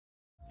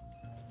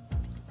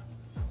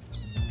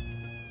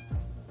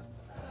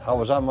I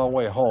was on my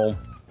way home.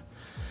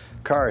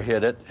 Car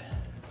hit it.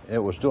 It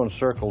was doing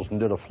circles and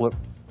did a flip.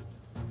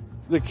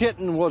 The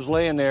kitten was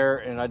laying there,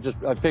 and I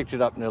picked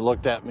it up, and it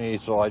looked at me,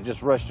 so I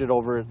just rushed it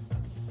over.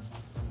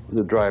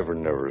 The driver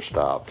never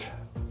stopped.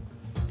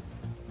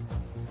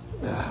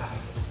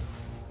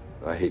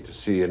 I hate to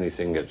see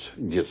anything that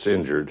gets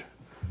injured.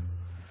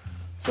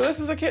 So this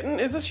is a kitten.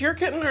 Is this your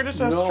kitten or just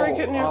a No, stray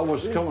kitten? I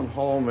was coming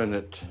home,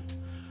 and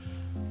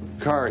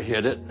car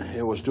hit it.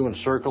 It was doing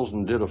circles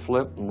and did a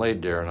flip and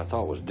laid there, and I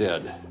thought it was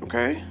dead.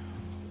 Okay.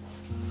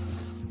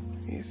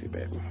 Easy,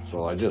 babe.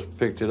 So I just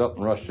picked it up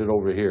and rushed it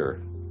over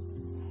here.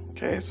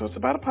 Okay, so it's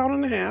about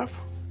 1.5 pounds.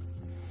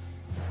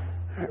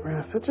 All right, we're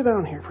gonna sit you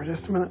down here for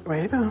just a minute.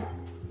 Wait down.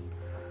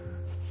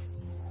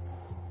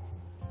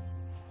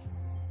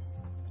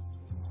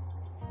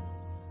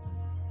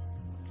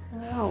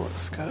 That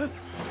looks good.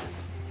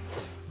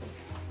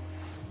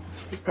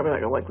 He's probably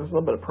not gonna like this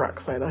little bit of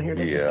peroxide on here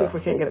just to see if we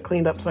can't get it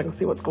cleaned up so I can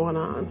see what's going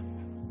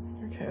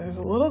on. Okay, there's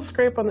a little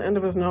scrape on the end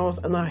of his nose,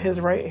 and then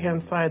his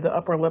right-hand side, the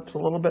upper lip's a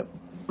little bit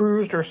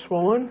bruised or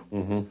swollen.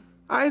 Mm-hmm.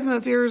 Eyes and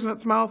its ears and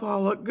its mouth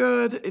all look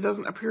good. It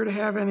doesn't appear to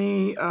have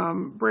any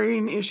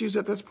brain issues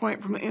at this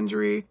point from the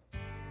injury.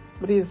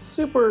 But he's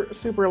super,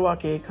 super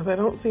lucky because I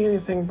don't see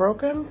anything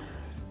broken.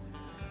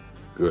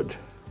 Good.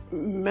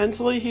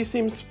 Mentally, he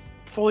seems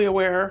fully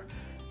aware,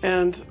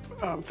 and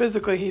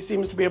physically, he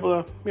seems to be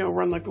able to,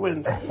 run like the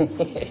wind.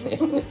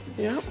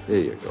 Yeah. There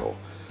you go.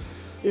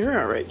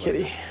 You're all right,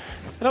 kitty.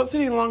 I don't see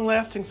any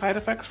long-lasting side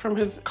effects from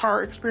his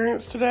car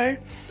experience today.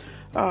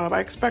 I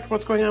expect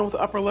what's going on with the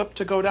upper lip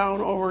to go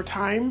down over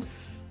time.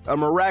 A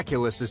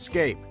miraculous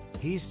escape.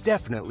 He's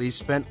definitely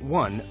spent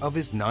one of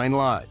his 9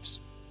 lives.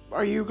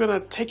 Are you going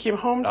to take him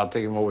home? I'll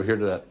take him over here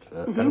to that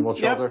animal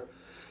shelter,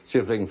 see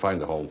if they can find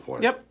a home for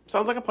him. Yep,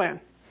 sounds like a plan.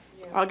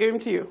 I'll give him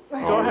to you.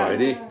 Go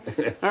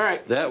ahead. All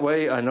right. That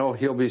way I know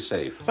he'll be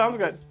safe. Sounds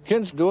good.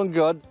 Kitten's doing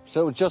good,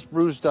 so it's just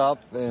bruised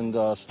up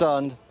and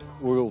stunned.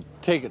 We'll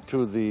take it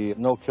to the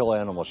no-kill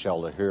animal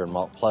shelter here in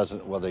Mount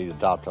Pleasant where they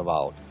adopt them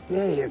out.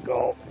 There you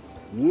go.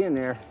 Get in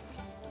there.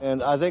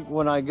 And I think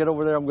when I get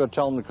over there, I'm going to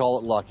tell them to call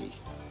it Lucky.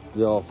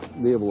 They'll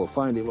be able to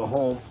find him a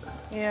home.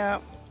 Yeah.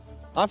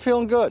 I'm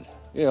feeling good.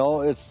 You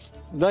know, it's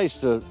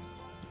nice to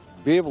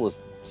be able to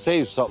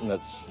save something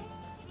that's,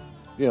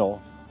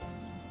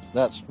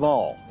 that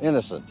small,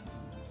 innocent.